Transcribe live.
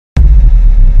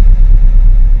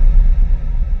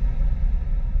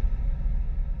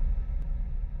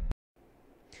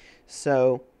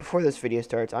So, before this video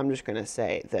starts, I'm just going to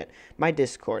say that my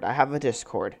Discord, I have a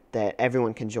Discord that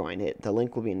everyone can join. The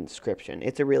link will be in the description.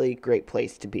 It's a really great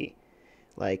place to be.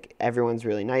 Like, everyone's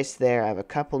really nice there. I have a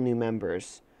couple new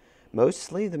members.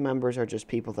 Mostly the members are just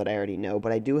people that I already know,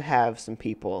 but I do have some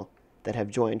people that have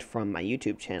joined from my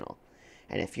YouTube channel.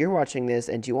 And if you're watching this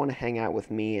and you want to hang out with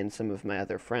me and some of my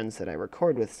other friends that I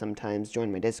record with sometimes,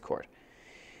 join my Discord.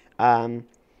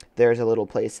 There's a little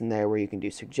place in there where you can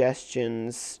do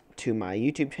suggestions to my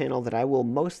YouTube channel that I will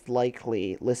most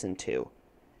likely listen to.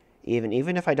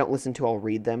 Even if I don't listen to, I'll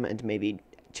read them and maybe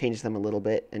change them a little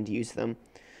bit and use them.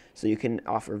 So you can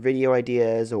offer video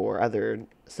ideas or other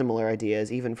similar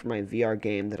ideas, even for my VR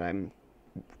game that I'm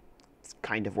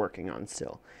kind of working on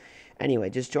still. Anyway,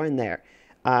 just join there.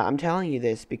 I'm telling you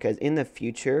this because in the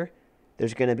future,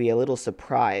 there's going to be a little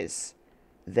surprise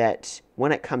that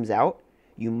when it comes out,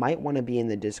 you might want to be in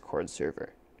the Discord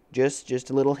server. Just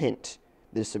a little hint.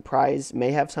 The surprise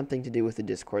may have something to do with the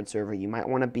Discord server. You might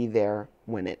want to be there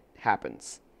when it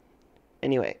happens.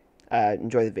 Anyway,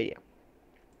 enjoy the video.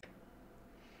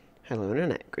 Hello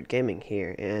Internet, Good Gaming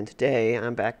here, and today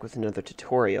I'm back with another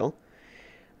tutorial.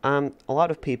 A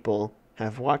lot of people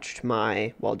have watched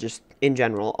my, well, just in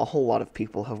general, a whole lot of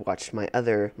people have watched my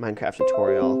other Minecraft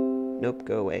tutorial. Nope,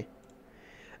 go away.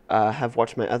 Have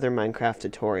watched my other Minecraft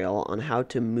tutorial on how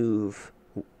to move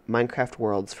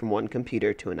MinecraftWorlds from one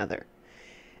computer to another.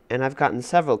 And I've gotten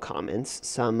several comments,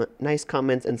 some nice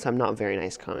comments and some not very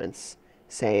nice comments,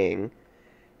 saying,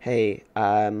 hey,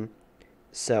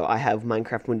 so I have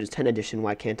Minecraft Windows 10 Edition,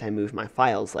 why can't I move my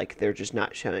files? Like, they're just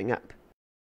not showing up.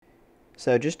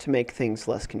 So just to make things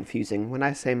less confusing, when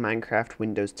I say Minecraft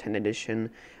Windows 10 Edition,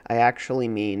 I actually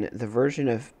mean the version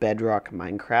of Bedrock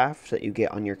Minecraft that you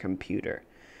get on your computer.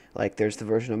 Like, there's the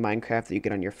version of Minecraft that you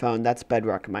get on your phone, that's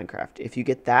Bedrock Minecraft. If you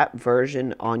get that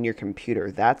version on your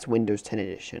computer, that's Windows 10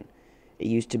 Edition. It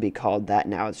used to be called that,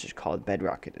 now it's just called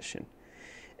Bedrock Edition.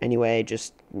 Anyway,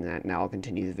 now I'll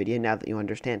continue the video now that you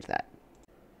understand that.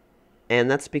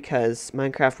 And that's because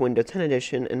Minecraft Windows 10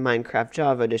 Edition and Minecraft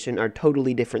Java Edition are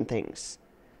totally different things.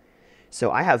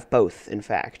 So I have both, in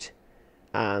fact,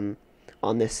 on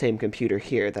this same computer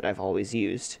here that I've always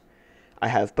used. I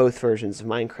have both versions of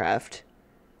Minecraft.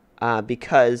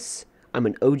 Because I'm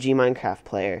an OG Minecraft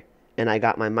player, and I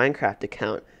got my Minecraft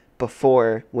account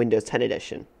before Windows 10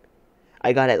 Edition.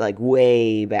 I got it like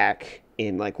way back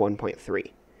in like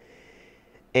 1.3.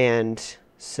 And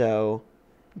so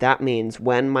that means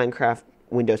when Minecraft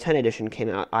Windows 10 Edition came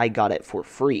out, I got it for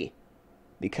free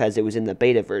because it was in the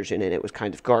beta version and it was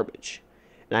kind of garbage.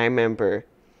 And I remember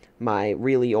my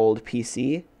really old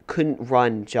PC couldn't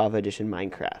run Java Edition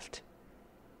Minecraft.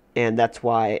 And that's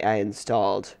why I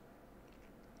installed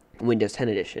Windows 10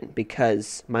 Edition,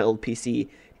 because my old PC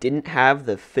didn't have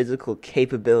the physical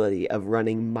capability of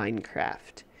running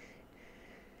Minecraft.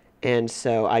 And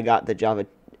so I got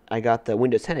the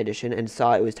Windows 10 Edition and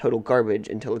saw it was total garbage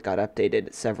until it got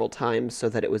updated several times so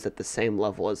that it was at the same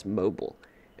level as mobile.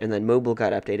 And then mobile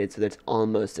got updated so that it's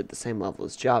almost at the same level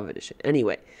as Java Edition.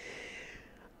 Anyway,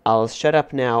 I'll shut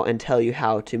up now and tell you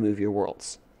how to move your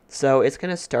worlds. So it's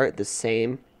going to start the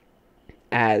same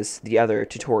as the other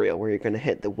tutorial, where you're going to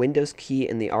hit the Windows key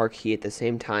and the R key at the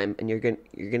same time, and you're going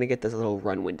to get this little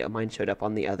run window. Mine showed up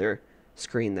on the other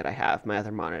screen that I have, my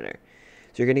other monitor.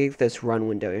 So you're going to get this run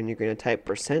window, and you're going to type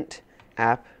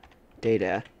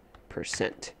 %appdata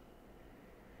 %.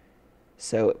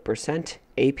 So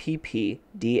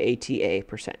 %appdata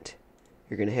 %.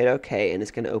 You're going to hit OK, and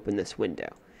it's going to open this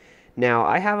window. Now,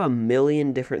 I have a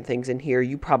million different things in here.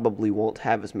 You probably won't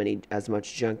have as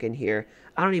much junk in here.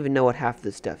 I don't even know what half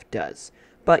this stuff does.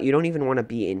 But you don't even want to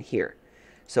be in here.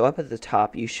 So up at the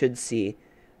top, you should see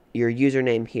your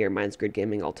username here. Mine's Grid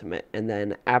Gaming Ultimate. And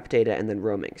then AppData and then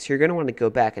roaming. So you're going to want to go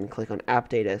back and click on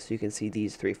AppData so you can see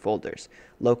these three folders.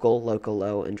 Local,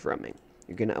 low, and roaming.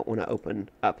 You're going to want to open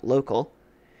up local.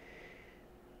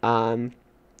 And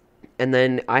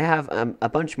then I have a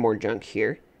bunch more junk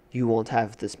here. You won't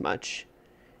have this much.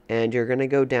 And you're going to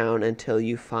go down until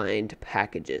you find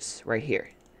packages right here.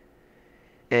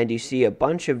 And you see a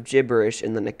bunch of gibberish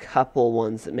and then a couple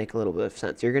ones that make a little bit of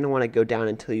sense. You're going to want to go down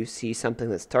until you see something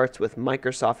that starts with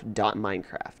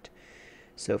Microsoft.Minecraft.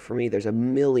 So for me, there's a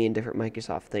million different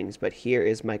Microsoft things, but here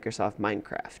is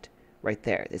Microsoft.Minecraft right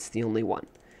there. It's the only one.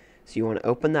 So you want to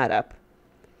open that up.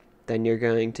 Then you're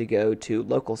going to go to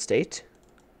LocalState,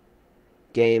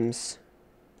 Games,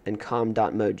 and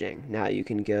com.mojang. Now you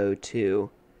can go to, you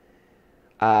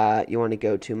want to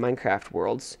go to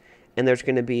MinecraftWorlds, and there's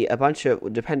going to be a bunch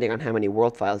of, depending on how many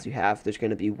world files you have, there's going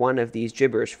to be one of these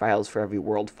gibberish files for every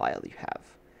world file you have.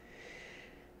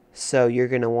 So you're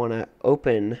going to want to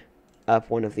open up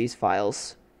one of these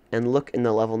files and look in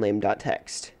the level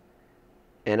name.txt.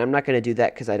 And I'm not going to do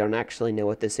that because I don't actually know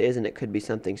what this is, and it could be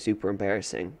something super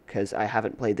embarrassing because I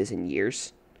haven't played this in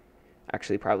years.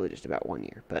 Actually, probably just about 1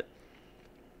 year. But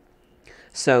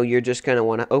so you're just going to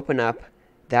want to open up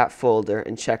that folder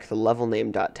and check the level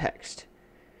name.txt.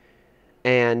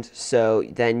 And so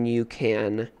then you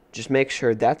can just make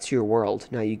sure that's your world.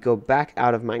 Now you go back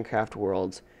out of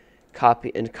MinecraftWorlds,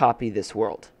 copy this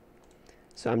world.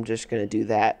 So I'm just going to do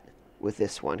that with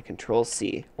this one,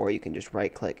 Control-C, or you can just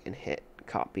right-click and hit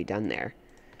copy down there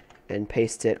and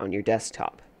paste it on your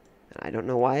desktop. And I don't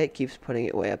know why it keeps putting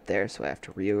it way up there, so I have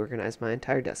to reorganize my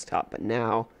entire desktop. But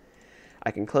now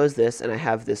I can close this and I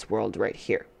have this world right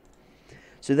here.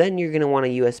 So then you're going to want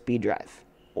a USB drive.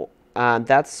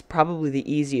 That's probably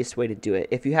the easiest way to do it.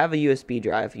 If you have a USB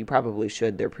drive, you probably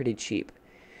should. They're pretty cheap.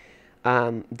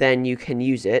 Then you can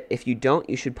use it. If you don't,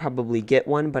 you should probably get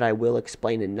one, but I will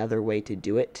explain another way to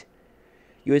do it.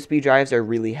 USB drives are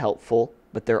really helpful,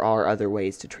 but there are other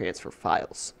ways to transfer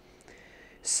files.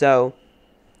 So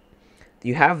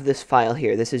you have this file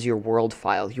here. This is your world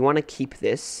file. You want to keep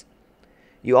this.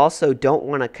 You also don't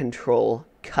want to control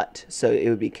cut, so it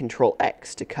would be Control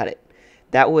X to cut it.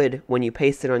 That would, when you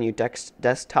paste it on your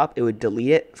desktop, it would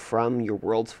delete it from your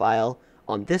worlds file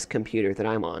on this computer that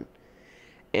I'm on.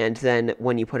 And then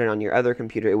when you put it on your other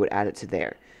computer, it would add it to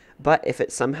there. But if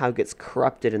it somehow gets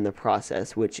corrupted in the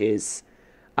process, which is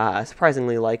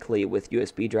surprisingly likely with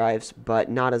USB drives, but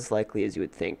not as likely as you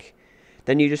would think,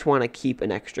 then you just want to keep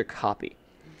an extra copy.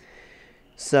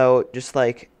 So just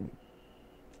like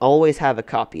always have a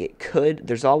copy.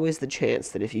 There's always the chance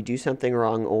that if you do something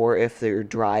wrong or if your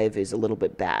drive is a little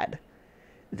bit bad,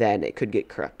 then it could get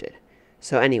corrupted.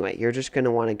 So anyway, you're just going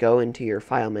to want to go into your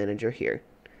file manager here.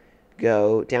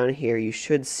 Go down here, you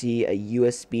should see a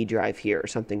USB drive here or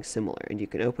something similar, and you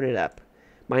can open it up.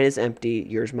 Mine is empty,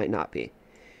 yours might not be.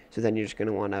 So then you're just going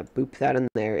to want to boop that in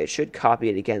there. It should copy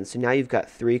it again. So now you've got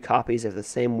 3 copies of the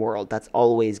same world. That's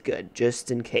always good,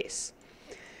 just in case.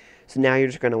 So now you're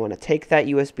just going to want to take that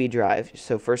USB drive.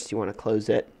 So first you want to close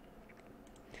it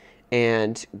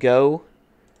and go.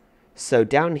 So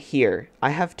down here,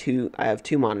 I have two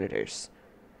monitors.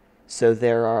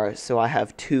 So I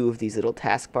have 2 of these little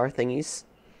taskbar thingies.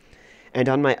 And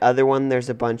on my other one, there's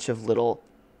a bunch of little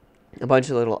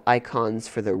icons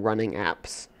for the running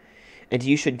apps. And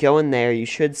you should go in there, you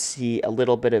should see a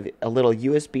little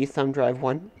USB thumb drive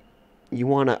one. You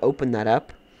want to open that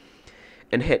up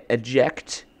and hit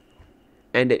eject,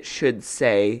 and it should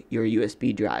say your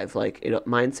USB drive.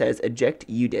 Mine says eject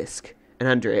UDisk, and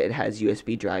under it has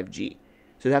USB drive G.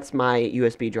 So that's my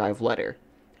USB drive letter.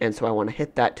 And so I want to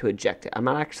hit that to eject it. I'm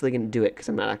not actually going to do it because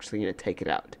I'm not actually going to take it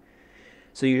out.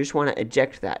 So you just want to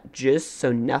eject that just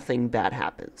so nothing bad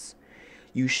happens.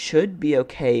 You should be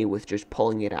okay with just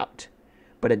pulling it out,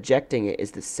 but ejecting it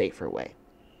is the safer way.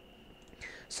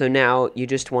 So now you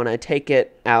just want to take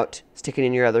it out, stick it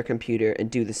in your other computer,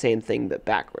 and do the same thing but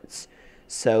backwards.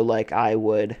 So like I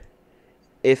would,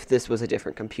 if this was a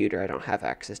different computer, I don't have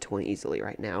access to one easily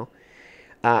right now.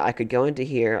 I could go into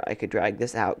here, I could drag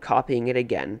this out, copying it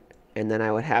again, and then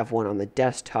I would have one on the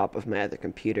desktop of my other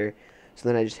computer. So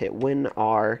then I just hit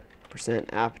WinR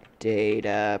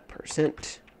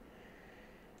 %AppData%.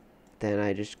 Then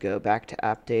I just go back to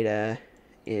AppData,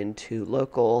 into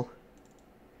local,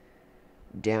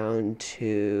 down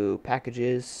to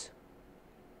packages.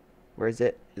 Where is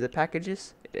it? Is it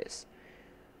packages? It is.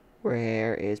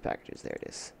 Where is packages? There it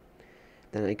is.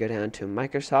 Then I go down to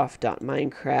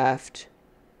Microsoft.Minecraft,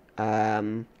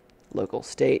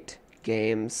 LocalState,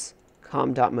 games,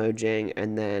 com.mojang,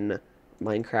 and then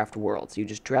MinecraftWorlds. You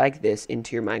just drag this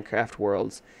into your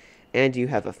MinecraftWorlds, and you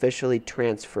have officially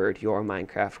transferred your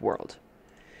Minecraft world.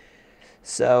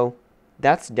 So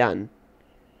that's done.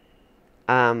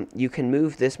 You can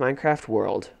move this Minecraft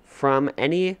world from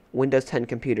any Windows 10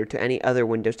 computer to any other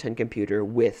Windows 10 computer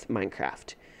with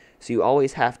Minecraft. So you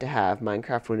always have to have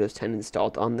Minecraft Windows 10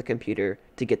 installed on the computer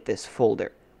to get this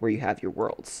folder where you have your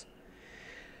worlds.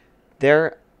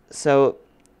 So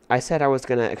I said I was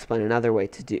going to explain another way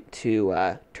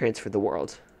to transfer the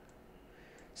world.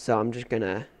 So I'm just going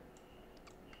to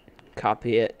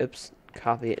copy it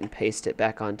and paste it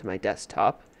back onto my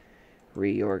desktop.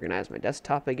 Reorganize my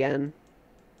desktop again.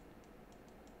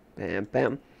 Bam,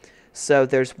 bam. So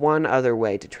there's one other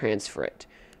way to transfer it.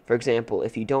 For example,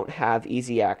 if you don't have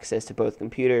easy access to both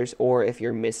computers, or if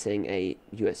you're missing a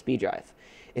USB drive.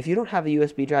 If you don't have a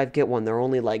USB drive, get one. They're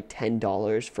only like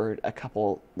 $10 for a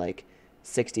couple,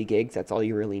 60 gigs. That's all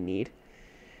you really need.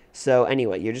 So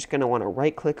anyway, you're just going to want to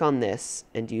right click on this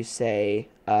and you say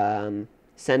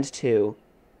send to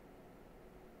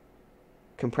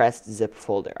compressed zip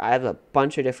folder. I have a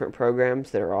bunch of different programs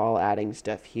that are all adding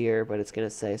stuff here, but it's going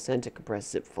to say send to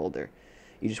compressed zip folder.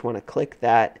 You just want to click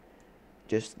that,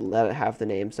 just let it have the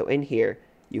name. So in here,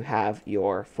 you have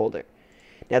your folder.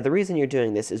 Now, the reason you're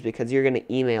doing this is because you're going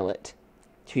to email it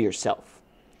to yourself.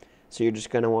 So you're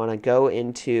just going to want to go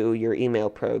into your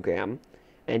email program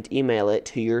and email it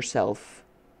to yourself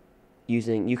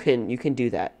using, you can do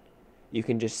that. You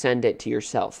can just send it to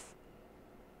yourself.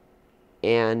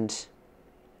 And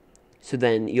so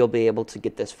then you'll be able to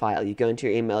get this file. You go into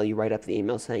your email, you write up the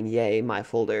email saying, yay, my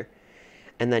folder.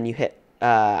 And then you hit,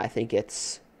 I think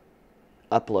it's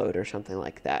upload or something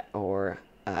like that, or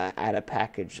add a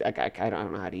package. I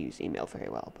don't know how to use email very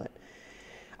well, but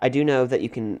I do know that you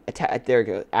can attach, there we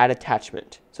go, add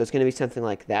attachment. So it's going to be something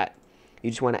like that. You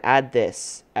just want to add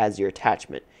this as your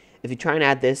attachment. If you try and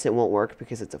add this, it won't work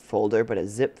because it's a folder, but a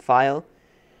zip file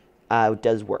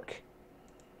does work.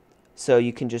 So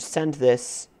you can just send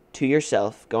this to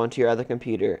yourself, go onto your other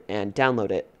computer, and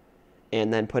download it,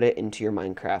 and then put it into your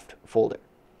Minecraft folder.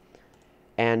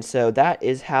 And so that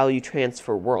is how you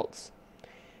transfer worlds.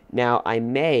 Now, I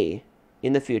may,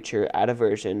 in the future, add a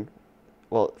version.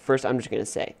 Well, first I'm just going to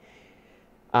say,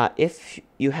 if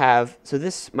you have, so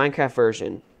this Minecraft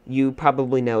version, you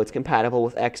probably know it's compatible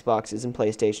with Xboxes and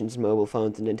PlayStations, and mobile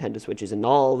phones, and Nintendo Switches, and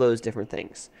all those different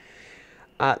things.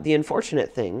 The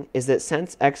unfortunate thing is that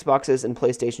since Xboxes and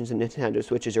PlayStations and Nintendo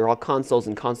Switches are all consoles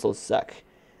and consoles suck,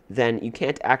 then you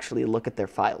can't actually look at their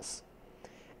files.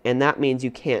 And that means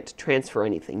you can't transfer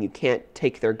anything. You can't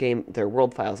take their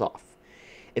world files off.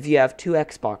 If you have two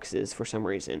Xboxes for some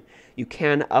reason, you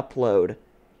can upload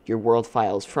your world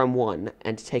files from one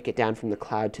and take it down from the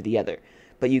cloud to the other.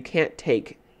 But you can't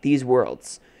take these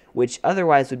worlds, which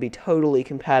otherwise would be totally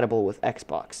compatible with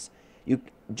Xbox.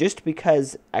 Just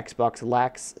because Xbox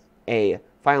lacks a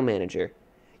file manager,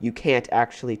 you can't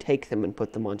actually take them and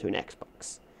put them onto an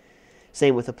Xbox.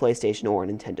 Same with a PlayStation or a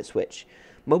Nintendo Switch.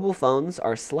 Mobile phones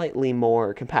are slightly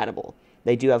more compatible.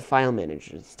 They do have file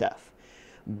managers and stuff.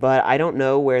 But I don't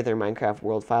know where their Minecraft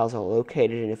world files are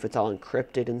located and if it's all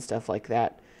encrypted and stuff like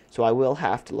that. So I will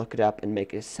have to look it up and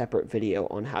make a separate video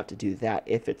on how to do that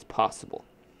if it's possible.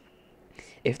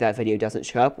 If that video doesn't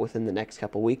show up within the next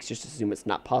couple weeks, just assume it's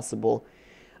not possible.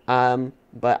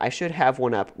 But I should have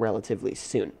one up relatively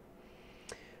soon.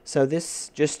 So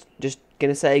this, just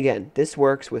gonna say again, this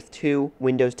works with two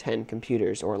Windows 10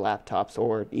 computers or laptops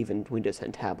or even Windows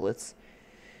 10 tablets.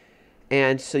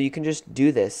 And so you can just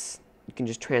do this. You can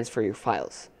just transfer your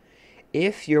files.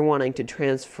 If you're wanting to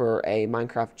transfer a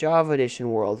Minecraft Java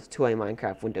Edition world to a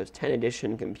Minecraft Windows 10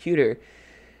 Edition computer,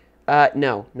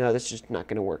 no, that's just not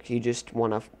going to work. You just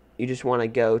want to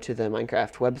go to the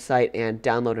Minecraft website and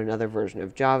download another version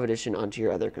of Java Edition onto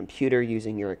your other computer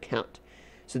using your account.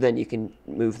 So then you can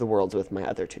move the worlds with my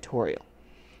other tutorial.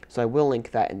 So I will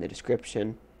link that in the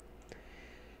description.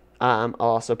 I'll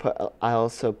also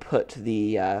put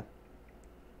the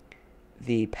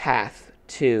path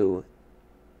to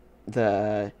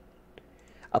the.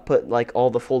 I'll put like all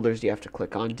the folders you have to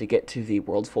click on to get to the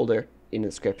worlds folder in the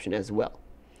description as well.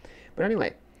 But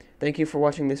anyway, thank you for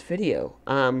watching this video.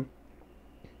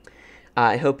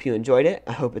 I hope you enjoyed it.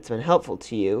 I hope it's been helpful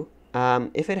to you.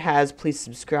 If it has, please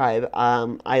subscribe.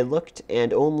 I looked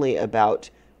and only about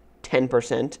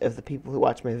 10% of the people who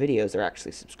watch my videos are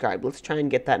actually subscribed. Let's try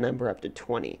and get that number up to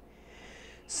 20.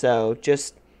 So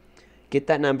just get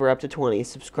that number up to 20,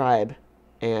 subscribe,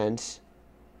 and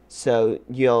so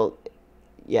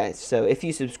so if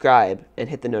you subscribe and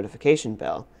hit the notification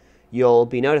bell, you'll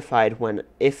be notified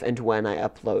if and when I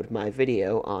upload my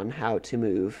video on how to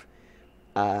move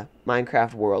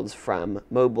Minecraft Worlds from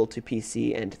mobile to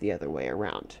PC and the other way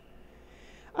around.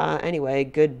 Anyway,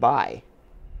 goodbye.